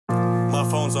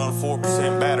phone's on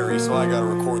 4% battery, so I gotta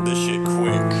record this shit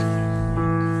quick.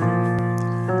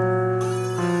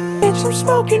 Bitch, I'm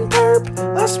smoking perp.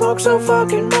 I smoke so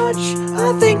fucking much,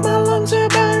 I think my lungs are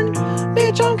burned.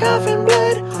 Bitch, I'm coughing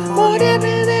blood, more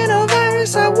deadly than a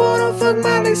virus. I wanna fuck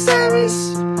Miley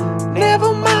Cyrus.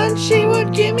 Never mind, she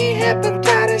would give me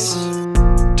hepatitis.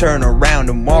 Turn around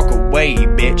and walk away,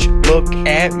 bitch. Look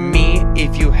at me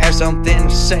if you have something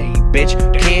to say, bitch.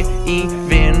 Can't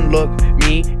even look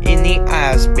me in the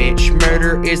eyes, bitch.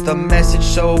 Murder is the message,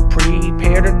 so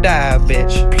prepare to die,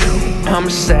 bitch. I'm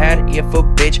sad if a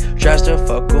bitch tries to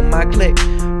fuck with my clique.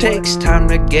 Takes time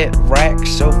to get racked,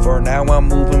 so for now I'm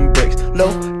moving bricks.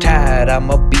 Low tide, I'm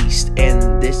a beast,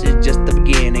 and this is just the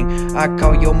beginning. I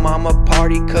call your mama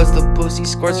party, cause the pussy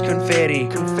squirts confetti.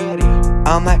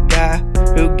 I'm that guy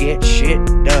who gets shit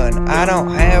done. I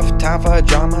don't have time for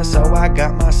drama, so I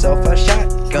got myself a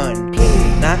shotgun.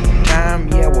 Night time,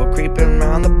 yeah, we're creeping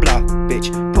around the block,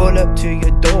 bitch. Pull up to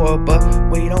your door, but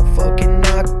we don't fucking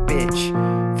knock, bitch.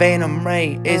 Phantom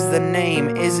Ray is the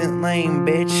name, isn't lame,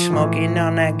 bitch. Smoking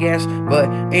on that gas, but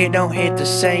it don't hit the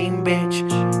same,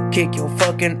 bitch. Kick your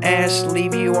fucking ass,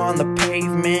 leave you on the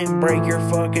pavement, break your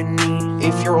fucking knee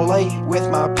if you're late with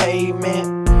my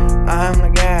payment. I'm the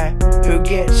guy who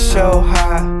gets so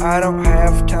high, I don't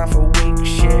have time for weak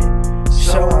shit,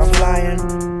 so I'm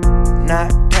flying.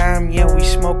 Night time, yeah, we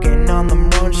smoking on them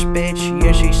runs, bitch.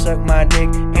 Yeah, she sucked my dick,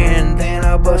 and then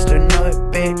I bust a nut,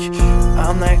 bitch.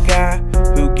 I'm that guy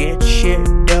who gets shit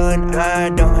done. I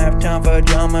don't have time for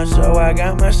drama, so I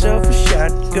got myself a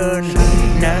shotgun.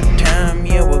 Night time,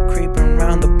 yeah, we're creeping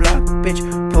around the block, bitch.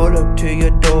 Pull up to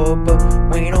your door, but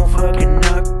we don't fucking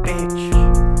knock, bitch.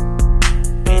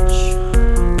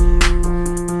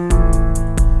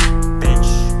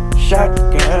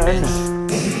 Shotgun.